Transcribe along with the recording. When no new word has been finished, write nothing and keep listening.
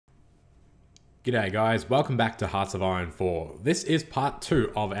G'day guys, welcome back to Hearts of Iron 4. This is part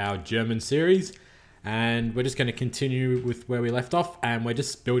 2 of our German series, and we're just going to continue with where we left off, and we're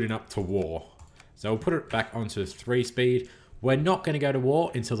just building up to war. So we'll put it back onto 3 speed. We're not going to go to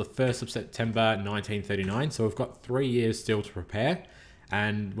war until the 1st of September 1939, so we've got 3 years still to prepare,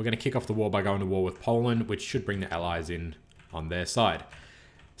 and we're going to kick off the war by going to war with Poland, which should bring the Allies in on their side.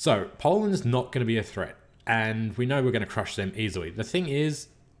 So Poland's not going to be a threat, and we know we're going to crush them easily. The thing is,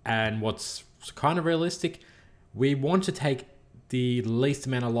 and what's kind of realistic, we want to take the least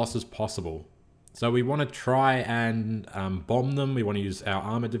amount of losses possible. So we want to try and bomb them. We want to use our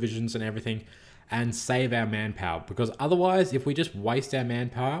armor divisions and everything and save our manpower, because otherwise, if we just waste our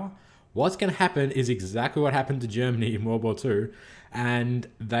manpower, what's going to happen is exactly what happened to Germany in World War II, and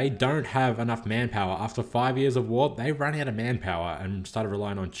they don't have enough manpower. After 5 years of war, they ran out of manpower and started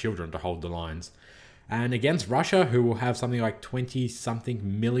relying on children to hold the lines. And against Russia, who will have something like 20-something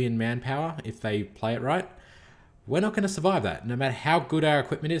million manpower if they play it right, we're not going to survive that. No matter how good our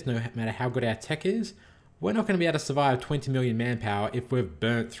equipment is, no matter how good our tech is, we're not going to be able to survive 20 million manpower if we've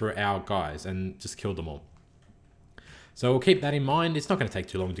burnt through our guys and just killed them all. So we'll keep that in mind. It's not going to take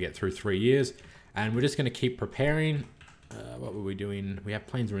too long to get through 3 years, and we're just going to keep preparing. What were we doing? We have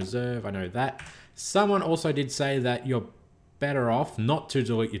planes in reserve, I know that. Someone also did say that you're better off not to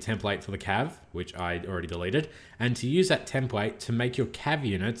delete your template for the cav, which I already deleted, and to use that template to make your cav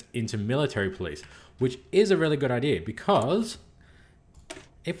units into military police, which is a really good idea, because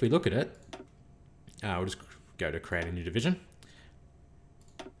if we look at it, we'll just go to create a new division.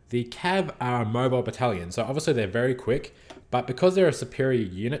 The cav are a mobile battalion, so obviously they're very quick, but because they're a superior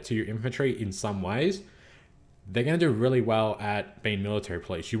unit to your infantry in some ways, they're going to do really well at being military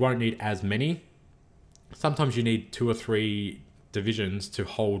police. You won't need as many. Sometimes you need 2 or 3 divisions to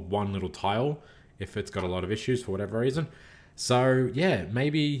hold one little tile if it's got a lot of issues for whatever reason. So yeah,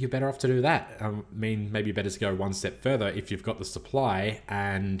 maybe you're better off to do that. I mean, maybe you're better to go one step further if you've got the supply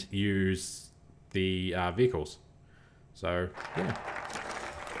and use the vehicles. So yeah,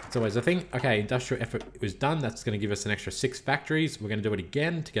 it's always a thing. Okay, industrial effort was done. That's going to give us an extra 6 factories. We're going to do it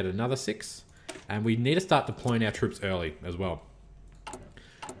again to get another 6. And we need to start deploying our troops early as well.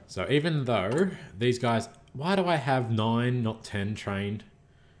 So even though these guys, why do I have 9, not 10 trained?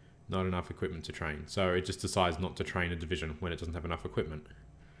 Not enough equipment to train. So it just decides not to train a division when it doesn't have enough equipment.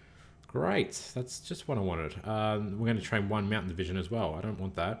 Great, that's just what I wanted. We're going to train 1 mountain division as well. I don't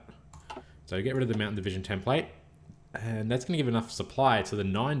want that. So get rid of the mountain division template. And that's going to give enough supply to the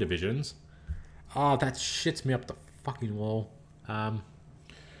 9 divisions. Oh, that shits me up the fucking wall.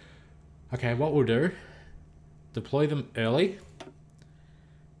 Okay, what we'll do, deploy them early.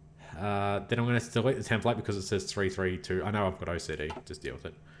 Then I'm going to delete the template because it says 332. I know I've got OCD. Just deal with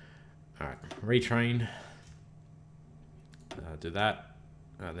it. Alright. Retrain. Do that.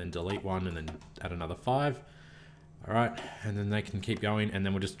 Then delete 1 and then add another 5. Alright. And then they can keep going. And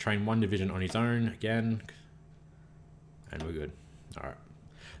then we'll just train 1 division on his own again. And we're good. Alright.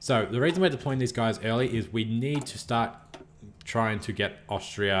 So the reason we're deploying these guys early is we need to start trying to get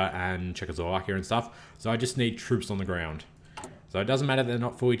Austria and Czechoslovakia and stuff. So I just need troops on the ground. So it doesn't matter they're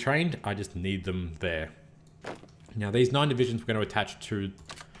not fully trained, I just need them there. Now these 9 divisions we're going to attach to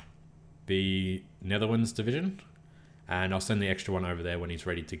the Netherlands division, and I'll send the extra one over there when he's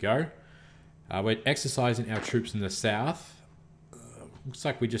ready to go. We're exercising our troops in the south. Looks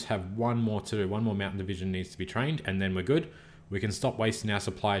like we just have 1 more to do. 1 more mountain division needs to be trained, and then we're good. We can stop wasting our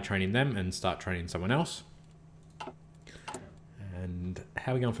supply training them and start training someone else. And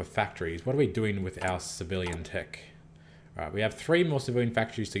how are we going for factories? What are we doing with our civilian tech? Alright, we have 3 more civilian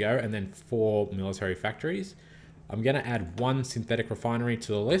factories to go and then 4 military factories. I'm going to add 1 synthetic refinery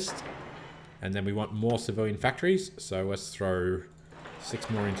to the list. And then we want more civilian factories. So let's throw 6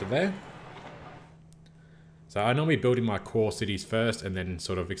 more into there. So I normally build in my core cities first and then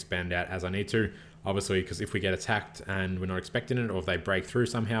sort of expand out as I need to. Obviously, because if we get attacked and we're not expecting it, or if they break through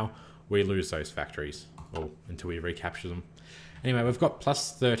somehow, we lose those factories. Or until we recapture them. Anyway, we've got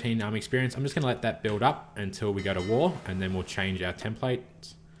plus 13 army experience. I'm just going to let that build up until we go to war, and then we'll change our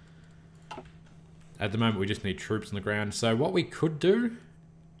templates. At the moment, we just need troops on the ground. So what we could do,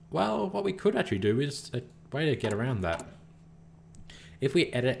 well, what we could actually do is a way to get around that. If we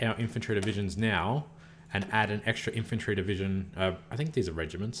edit our infantry divisions now and add an extra infantry division, I think these are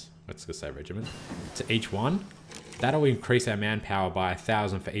regiments, let's just say regiment, to each one, that'll increase our manpower by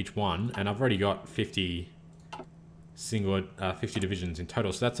 1,000 for each one, and I've already got 50 divisions in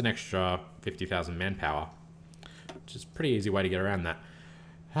total, so that's an extra 50,000 manpower, which is a pretty easy way to get around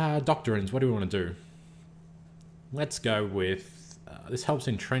that. Doctrines, what do we want to do? Let's go with, this helps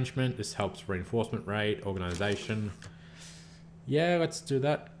entrenchment, this helps reinforcement rate, organization. Yeah, let's do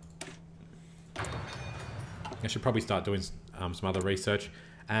that. I should probably start doing some other research.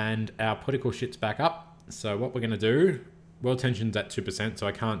 And our political shit's back up. So what we're going to do, world tension's at 2%, so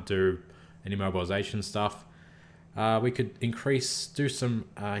I can't do any mobilization stuff. We could do some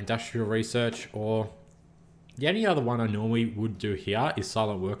industrial research, or the only other one I normally would do here is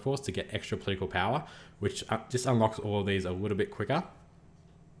silent workforce to get extra political power, which just unlocks all of these a little bit quicker.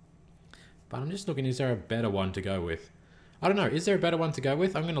 But I'm just looking, is there a better one to go with? I don't know, is there a better one to go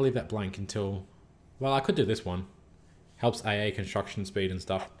with? I'm going to leave that blank until, well, I could do this one. Helps AA construction speed and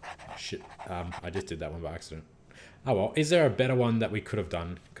stuff. Shit, I just did that one by accident. Oh well, is there a better one that we could have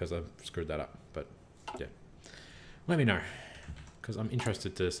done? Because I screwed that up, but yeah. Let me know, because I'm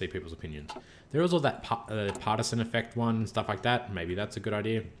interested to see people's opinions. There was all that partisan effect one and stuff like that. Maybe that's a good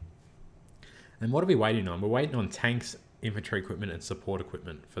idea. And what are we waiting on? We're waiting on tanks, infantry equipment, and support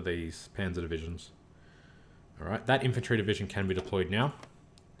equipment for these panzer divisions. All right, that infantry division can be deployed now.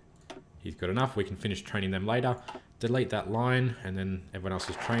 He's got enough. We can finish training them later. Delete that line, and then everyone else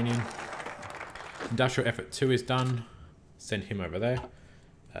is training. Industrial effort 2 is done. Send him over there.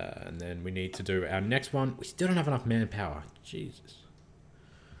 And then we need to do our next one. We still don't have enough manpower. Jesus.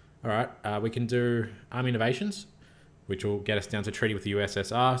 All right, we can do army innovations, which will get us down to treaty with the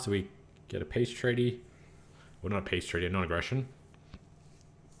USSR. So we get a peace treaty. Well, not a peace treaty, a non-aggression.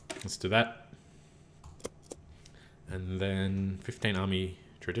 Let's do that. And then 15 army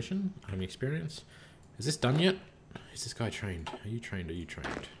tradition, army experience. Is this done yet? Is this guy trained? Are you trained? Are you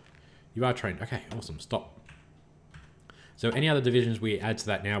trained? You are trained. Okay, awesome. Stop. So any other divisions we add to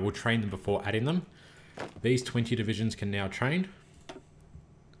that now, we'll train them before adding them. These 20 divisions can now train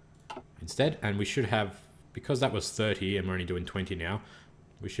instead. And we should have, because that was 30 and we're only doing 20 now,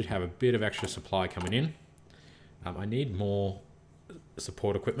 we should have a bit of extra supply coming in. I need more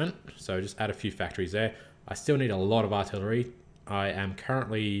support equipment. So just add a few factories there. I still need a lot of artillery. I am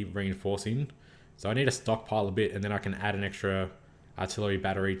currently reinforcing. So I need to stockpile a bit, and then I can add an extra artillery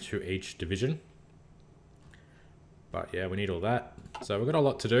battery to each division. But yeah, we need all that. So we've got a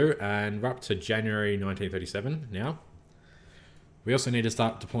lot to do, and we're up to January 1937 now. We also need to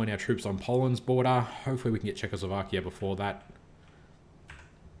start deploying our troops on Poland's border. Hopefully we can get Czechoslovakia before that.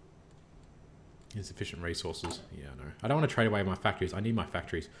 Insufficient resources. Yeah, no. I don't want to trade away my factories. I need my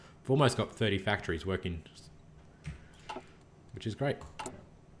factories. I've almost got 30 factories working, which is great.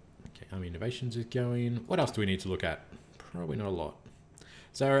 Okay, army innovations is going. What else do we need to look at? Probably not a lot.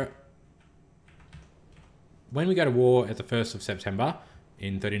 So when we go to war at the 1st of September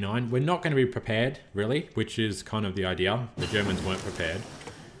in 39, we're not going to be prepared, really, which is kind of the idea. The Germans weren't prepared.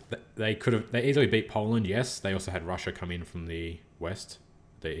 They easily beat Poland, yes. They also had Russia come in from the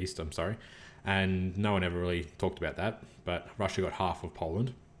east, I'm sorry. And no one ever really talked about that, but Russia got half of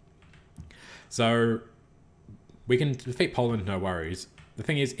Poland. So we can defeat Poland, no worries. The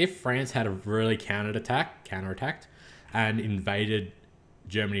thing is, if France had a really counterattacked and invaded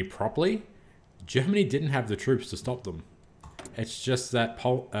Germany properly, Germany didn't have the troops to stop them. It's just that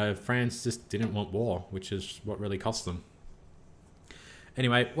France just didn't want war, which is what really cost them.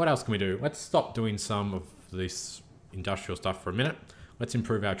 Anyway, what else can we do? Let's stop doing some of this industrial stuff for a minute. Let's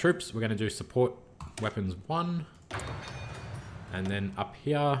improve our troops. We're going to do support weapons 1. And then up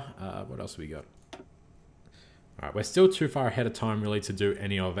here, what else have we got? All right, we're still too far ahead of time really to do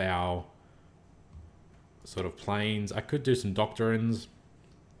any of our sort of planes. I could do some doctrines,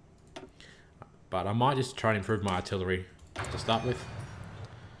 but I might just try and improve my artillery to start with.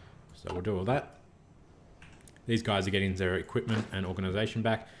 So we'll do all that. These guys are getting their equipment and organization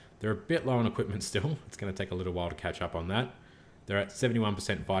back. They're a bit low on equipment still. It's going to take a little while to catch up on that. They're at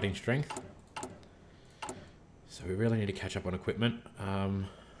 71% fighting strength. So we really need to catch up on equipment.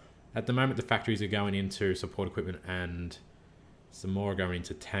 At the moment, the factories are going into support equipment and some more are going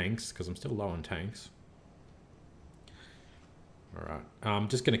into tanks because I'm still low on tanks. All right, I'm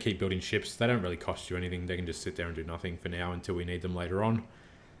just going to keep building ships. They don't really cost you anything. They can just sit there and do nothing for now until we need them later on.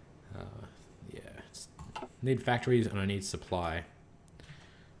 Yeah, need factories and I need supply.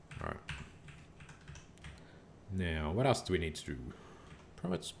 All right. Now, what else do we need to do?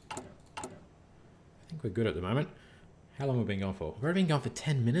 Profits. I think we're good at the moment. How long have we been going for? We've already been going for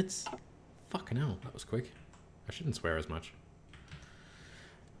 10 minutes? Fucking hell, that was quick. I shouldn't swear as much.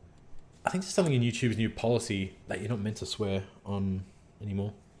 I think there's something in YouTube's new policy that you're not meant to swear on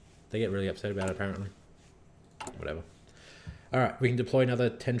anymore. They get really upset about it, apparently. Whatever. Alright, we can deploy another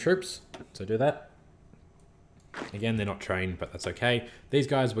 10 troops. So do that. Again, they're not trained, but that's okay. These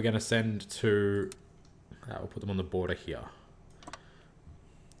guys we're going to send to... we'll put them on the border here.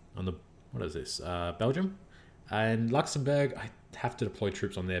 On the... What is this? Belgium? And Luxembourg, I have to deploy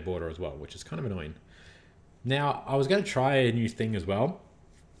troops on their border as well, which is kind of annoying. Now, I was going to try a new thing as well.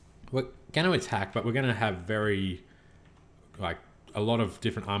 we're going to attack, but we're going to have like a lot of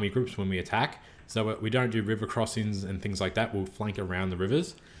different army groups when we attack. So we don't do river crossings and things like that. We'll flank around the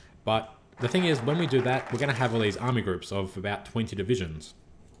rivers. But the thing is, when we do that, we're going to have all these army groups of about 20 divisions.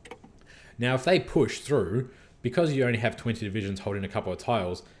 Now, if they push through, because you only have 20 divisions holding a couple of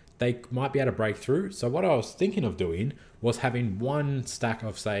tiles, they might be able to break through. So what I was thinking of doing was having one stack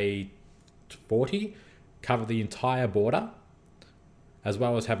of, say, 40 cover the entire border, as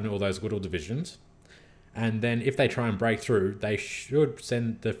well as having all those little divisions. And then if they try and break through, they should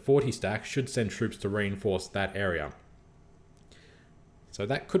send, the 40 stack should send troops to reinforce that area. So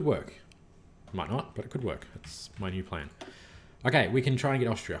that could work. Might not, but it could work. That's my new plan. Okay, we can try and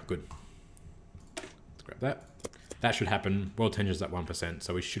get Austria. Good. Let's grab that. That should happen. World tension's at 1%,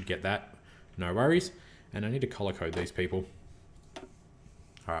 so we should get that. No worries. And I need to color code these people.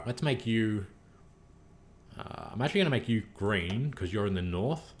 All right, let's make you... I'm actually going to make you green because you're in the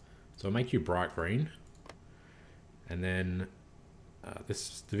north. So I'll make you bright green. And then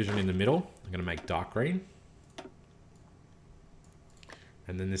this division in the middle, I'm going to make dark green.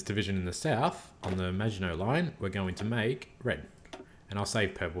 And then this division in the south, on the Maginot line, we're going to make red. And I'll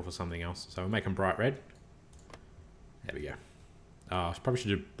save purple for something else. So we'll make them bright red. There we go. I probably should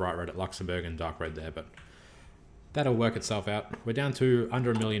do bright red at Luxembourg and dark red there, but that'll work itself out. We're down to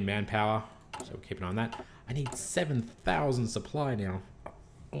under 1 million manpower, so we'll keep an eye on that. I need 7,000 supply now.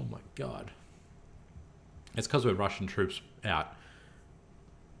 Oh my god. It's because we're Russian troops out.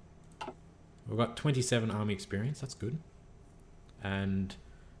 We've got 27 army experience, that's good. And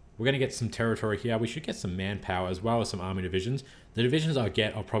we're going to get some territory here. We should get some manpower as well as some army divisions. The divisions I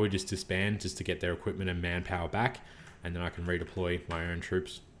get, I'll probably just disband just to get their equipment and manpower back. And then I can redeploy my own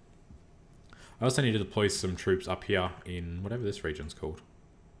troops. I also need to deploy some troops up here in whatever this region's called.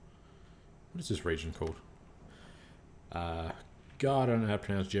 What is this region called? God, I don't know how to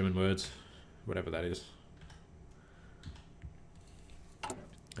pronounce German words. Whatever that is.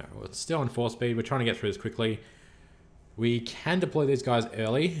 Well, it's still on 4 speed. We're trying to get through this quickly. We can deploy these guys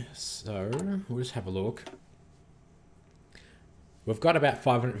early, so we'll just have a look. We've got about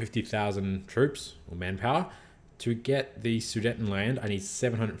 550,000 troops or manpower. To get the Sudetenland, I need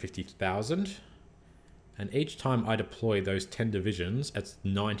 750,000. And each time I deploy those 10 divisions, it's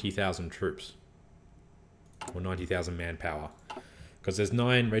 90,000 troops. Or 90,000 manpower. Because there's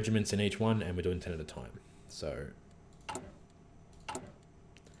 9 regiments in each one, and we're doing 10 at a time. So if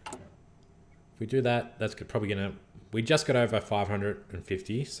we do that, that's probably going to... We just got over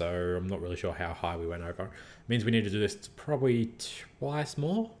 550, so I'm not really sure how high we went over. It means we need to do this probably twice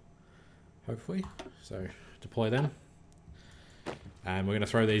more, hopefully. So deploy them. And we're going to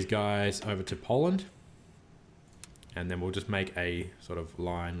throw these guys over to Poland. And then we'll just make a sort of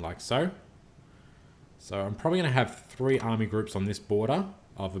line like so. So I'm probably going to have 3 army groups on this border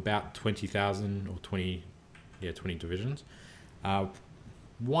of about 20,000 or 20 divisions.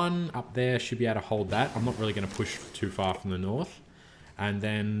 One up there should be able to hold that. I'm not really going to push too far from the north. And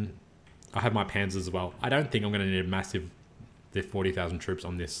then I have my panzers as well. I don't think I'm going to need a massive 40,000 troops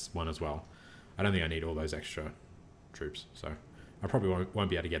on this one as well. I don't think I need all those extra troops. So I probably won't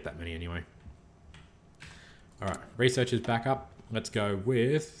be able to get that many anyway. All right, research is back up. Let's go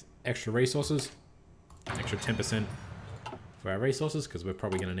with extra resources. Extra 10% for our resources because we're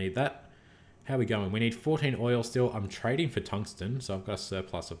probably going to need that. How are we going? We need 14 oil still. I'm trading for tungsten, so I've got a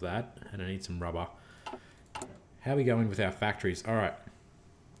surplus of that. And I need some rubber. How are we going with our factories? All right.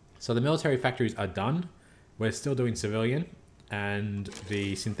 So the military factories are done. We're still doing civilian. And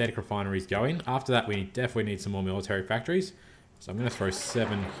the synthetic refinery is going. After that, we definitely need some more military factories. So I'm going to throw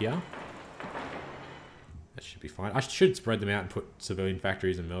 7 here. That should be fine. I should spread them out and put civilian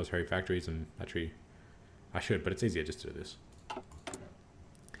factories and military factories. And actually, I should, but it's easier just to do this.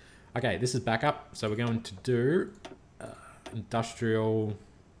 Okay, this is back up. So we're going to do industrial...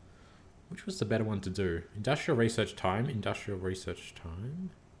 Which was the better one to do? Industrial research time,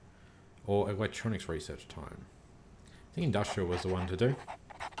 or electronics research time. I think industrial was the one to do.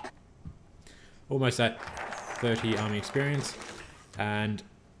 Almost at 30 army experience. And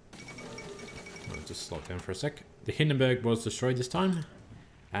I'll just slow it down for a sec. The Hindenburg was destroyed this time.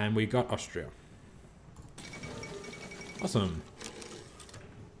 And we got Austria. Awesome.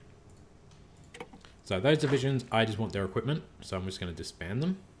 So those divisions, I just want their equipment. So I'm just going to disband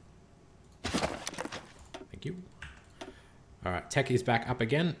them. Thank you. All right, tech is back up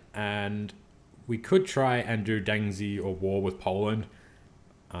again. And we could try and do Dengzi or war with Poland.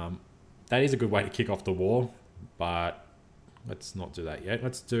 That is a good way to kick off the war. But let's not do that yet.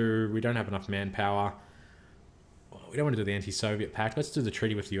 We don't have enough manpower. We don't want to do the anti-Soviet pact. Let's do the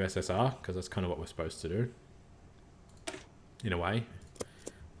treaty with the USSR, because that's kind of what we're supposed to do. In a way.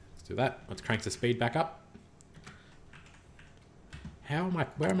 Let's do that. Let's crank the speed back up.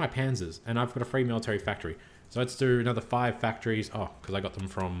 Where are my panzers? And I've got a free military factory. So let's do another 5 factories. Oh, because I got them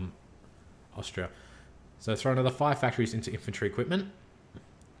from Austria. So throw another 5 factories into infantry equipment.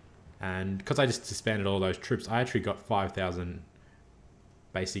 And because I just disbanded all those troops, I actually got 5,000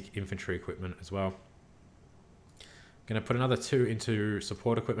 basic infantry equipment as well. Gonna put another 2 into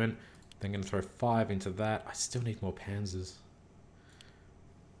support equipment. Then gonna throw 5 into that. I still need more panzers.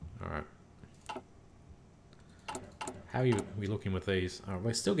 Alright. How are we looking with these? Oh,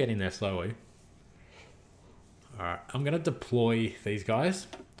 we're still getting there slowly. Alright, I'm going to deploy these guys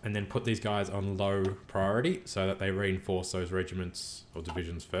and then put these guys on low priority so that they reinforce those regiments or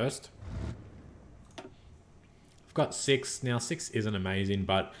divisions first. I've got 6. Now 6 isn't amazing,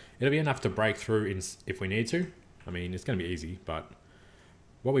 but it'll be enough to break through if we need to. I mean, it's going to be easy, but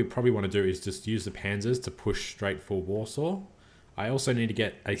what we probably want to do is just use the panzers to push straight for Warsaw. I also need to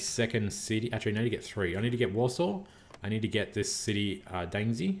get a second city. Actually, I need to get 3. I need to get Warsaw. I need to get this city,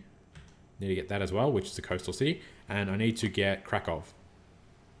 Dańsy. Need to get that as well, which is a coastal city. And I need to get Krakow.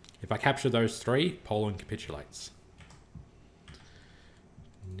 If I capture those 3, Poland capitulates.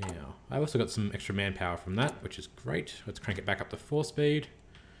 Now, I also got some extra manpower from that, which is great. Let's crank it back up to 4 speed.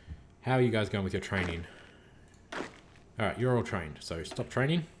 How are you guys going with your training? Alright, you're all trained. So stop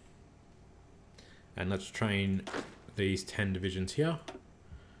training. And let's train these 10 divisions here.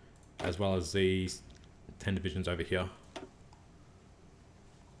 As well as these 10 divisions over here.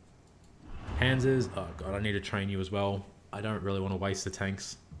 Panzers. Oh god, I need to train you as well. I don't really want to waste the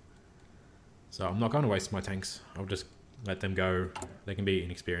tanks. So I'm not going to waste my tanks. I'll just let them go. They can be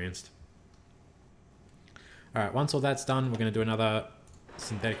inexperienced. Alright, once all that's done, we're going to do another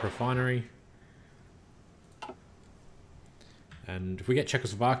synthetic refinery. And if we get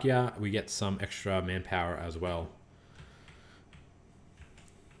Czechoslovakia, we get some extra manpower as well.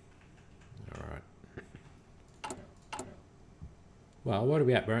 Alright. Well, what are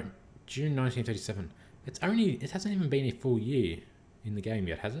we at? We're at June 1937. It hasn't even been a full year in the game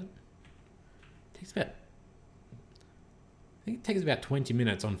yet, has it? It takes about, I think it takes about 20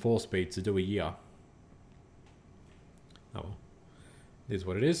 minutes on 4 speed to do a year. Oh well. It is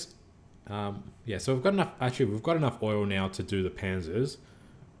what it is. Yeah, so we've got enough oil now to do the panzers.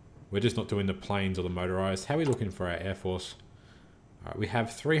 We're just not doing the planes or the motorized. How are we looking for our air force? Alright, we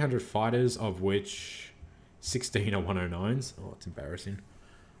have 300 fighters, of which 16 are 109s. Oh, it's embarrassing.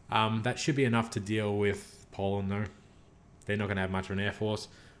 That should be enough to deal with Poland, though. They're not going to have much of an air force.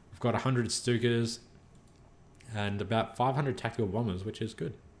 We've got 100 Stukas and about 500 tactical bombers, which is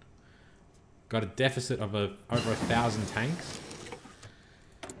good. Got a deficit of over 1,000 tanks,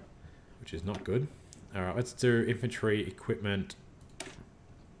 which is not good. All right, let's do infantry equipment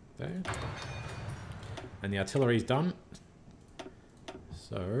there. And the artillery's done.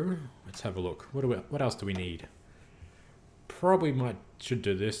 So let's have a look. What else do we need? Probably should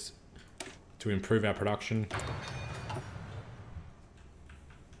do this to improve our production.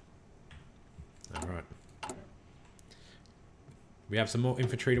 All right. We have some more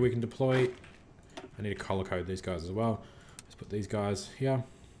infantry that we can deploy. I need to color code these guys as well. Let's put these guys here.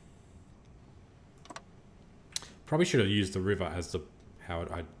 Probably should have used the river as how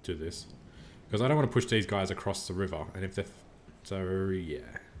I do this, because I don't want to push these guys across the river. And if they're so yeah,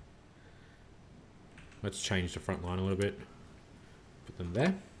 let's change the front line a little bit. Put them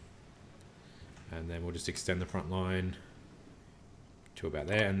there, and then we'll just extend the front line to about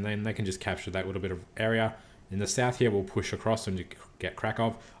there, and then they can just capture that little bit of area. In the south here, we'll push across and get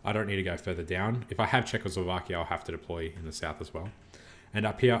Krakow. I don't need to go further down. If I have Czechoslovakia, I'll have to deploy in the south as well. And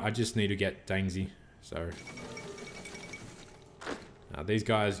up here, I just need to get Dańsy. So these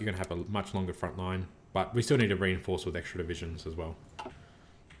guys, you're going to have a much longer front line, but we still need to reinforce with extra divisions as well.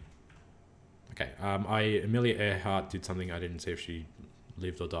 Okay, Amelia Earhart did something. I didn't see if she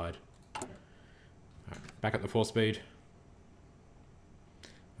lived or died. Right, back up to 4 speed.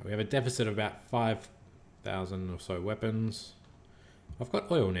 We have a deficit of about 5,000 or so weapons. I've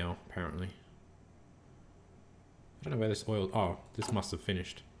got oil now, apparently. I don't know where this oil... Oh, this must have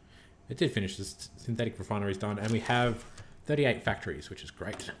finished. It did finish. This synthetic refinery is done, and we have 38 factories, which is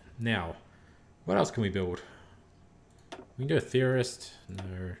great. Now, what else can we build? We can do a theorist.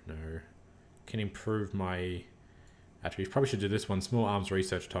 No. Can improve my... Actually, probably should do this one. Small arms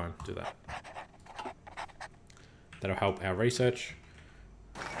research time. Do that. That'll help our research.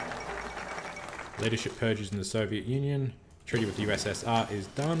 Leadership purges in the Soviet Union. Treaty with the USSR is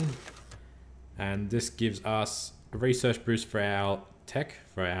done. And this gives us a research boost for our tech,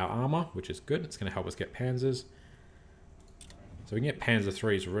 for our armor, which is good. It's going to help us get panzers. So we can get Panzer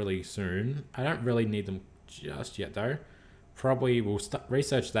IIIs really soon. I don't really need them just yet, though. probably will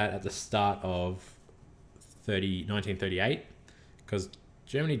research that at the start of 1938, because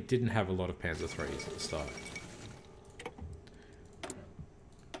Germany didn't have a lot of Panzer IIIs at the start.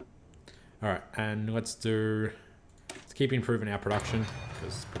 Alright, and let's keep improving our production,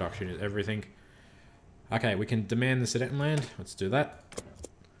 because production is everything. Okay, we can demand the Sudetenland. Let's do that.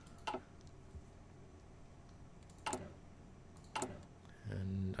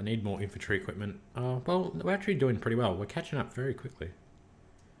 And I need more infantry equipment. Well, we're actually doing pretty well. We're catching up very quickly.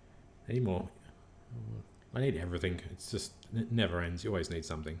 I need more. I need everything. It's just, it never ends. You always need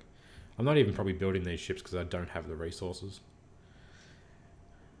something. I'm not even probably building these ships because I don't have the resources.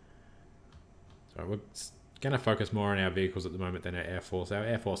 So we're going to focus more on our vehicles at the moment than our Air Force. Our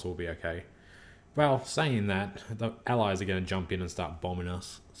Air Force will be okay. Well, saying that, the Allies are going to jump in and start bombing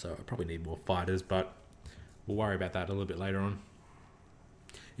us. So I probably need more fighters, but we'll worry about that a little bit later on.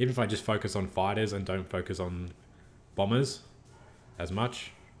 Even if I just focus on fighters and don't focus on bombers as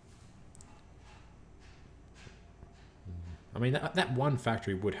much. I mean, that one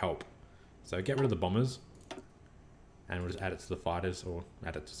factory would help. So get rid of the bombers. And we'll just add it to the fighters or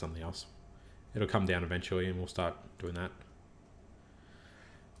add it to something else. It'll come down eventually and we'll start doing that.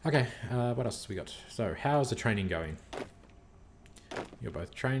 Okay, what else we got? So, how's the training going? You're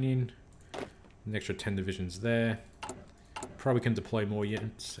both training. An extra 10 divisions there. Probably can deploy more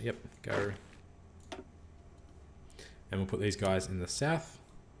units. Yep, go. And we'll put these guys in the south.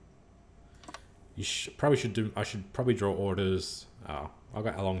 You probably should do. I should probably draw orders. I've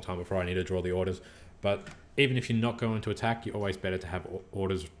got a long time before I need to draw the orders. But even if you're not going to attack, you're always better to have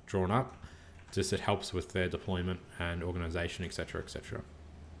orders drawn up. Just it helps with their deployment and organization, etc., etc.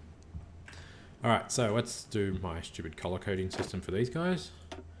 Alright, so let's do my stupid color coding system for these guys.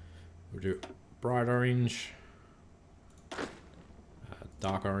 We'll do bright orange,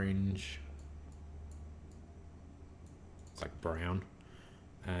 dark orange, it's like brown,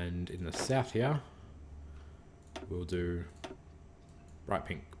 and in the south here, we'll do bright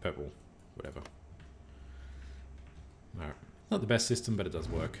pink, purple, whatever. Alright, not the best system, but it does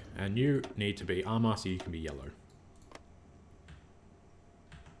work. And you need to be armor, so you can be yellow.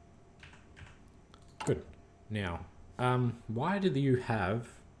 Good. Now, why do you have...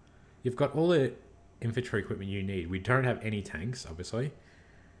 You've got all the infantry equipment you need. We don't have any tanks, obviously.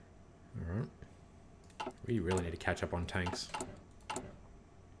 Alright. We really need to catch up on tanks. I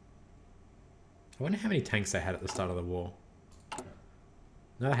wonder how many tanks they had at the start of the war.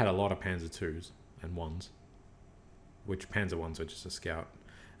 No, they had a lot of Panzer IIs and 1s. Which Panzer 1s were just a scout.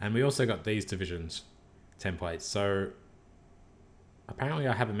 And we also got these divisions templates. So, apparently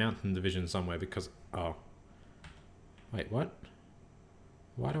I have a mountain division somewhere because... Oh. Wait, what?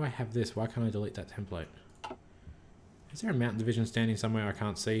 Why do I have this? Why can't I delete that template? Is there a mountain division standing somewhere I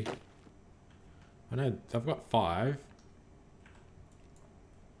can't see? I know I've got 5.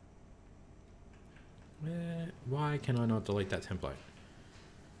 Why can I not delete that template?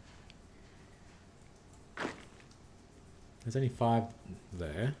 There's only 5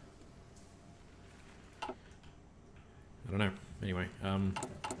 there. I don't know. Anyway,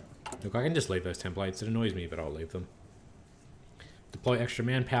 look, I can just leave those templates. It annoys me, but I'll leave them. Deploy extra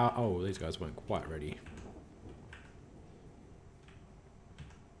manpower. Oh, these guys weren't quite ready.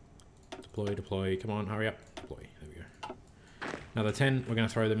 Deploy, deploy. Come on, hurry up. Deploy. There we go. Another 10. We're going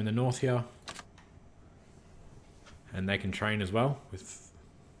to throw them in the north here. And they can train as well. With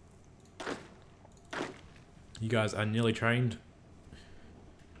you guys are nearly trained.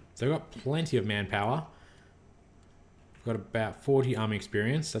 So we've got plenty of manpower. We've got about 40 army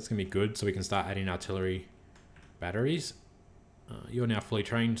experience. That's going to be good, so we can start adding artillery batteries. You're now fully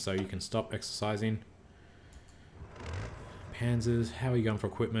trained, so you can stop exercising. Panzers, how are you going for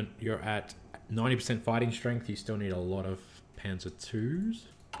equipment? You're at 90% fighting strength. You still need a lot of Panzer IIs.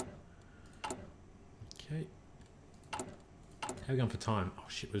 Okay. How are we going for time? Oh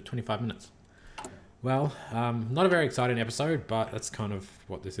shit, we're 25 minutes. Well, not a very exciting episode, but that's kind of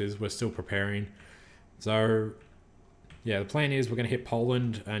what this is. We're still preparing. So, yeah, the plan is we're going to hit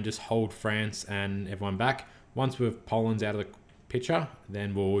Poland and just hold France and everyone back. Once Poland's out of the picture,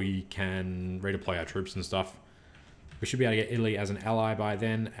 then we can redeploy our troops and stuff. We should be able to get Italy as an ally by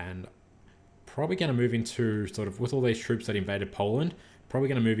then, and probably going to move into sort of, with all these troops that invaded Poland, probably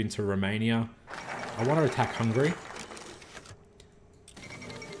going to move into Romania. I want to attack Hungary.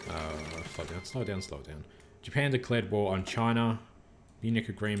 Slow down, slow down, slow down. Japan declared war on China. Munich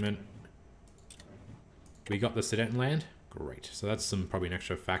Agreement. We got the Sudetenland. Great. So that's probably an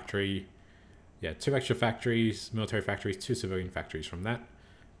extra factory. Yeah, 2 extra factories, military factories, 2 civilian factories from that.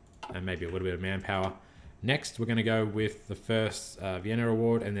 And maybe a little bit of manpower. Next, we're going to go with the first Vienna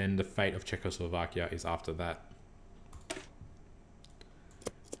Award, and then the fate of Czechoslovakia is after that.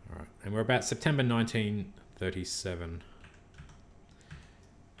 And we're about September 1937.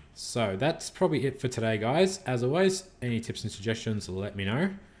 So that's probably it for today, guys. As always, any tips and suggestions, let me know.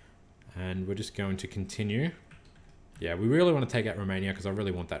 And we're just going to continue. Yeah, we really want to take out Romania because I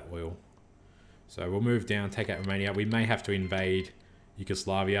really want that oil. So we'll move down, take out Romania. We may have to invade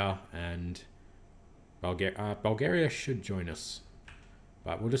Yugoslavia, and Bulgaria. Bulgaria should join us.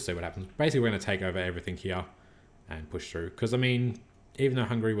 But we'll just see what happens. Basically, we're going to take over everything here and push through. Because, I mean, even though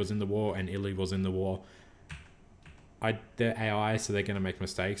Hungary was in the war and Italy was in the war, they're AI, so they're going to make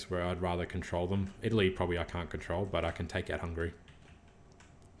mistakes where I'd rather control them. Italy, probably I can't control, but I can take out Hungary.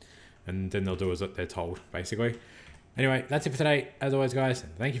 And then they'll do as they're told, basically. Anyway, that's it for today. As always, guys,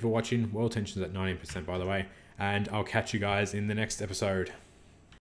 thank you for watching. World tension's at 19%, by the way. And I'll catch you guys in the next episode.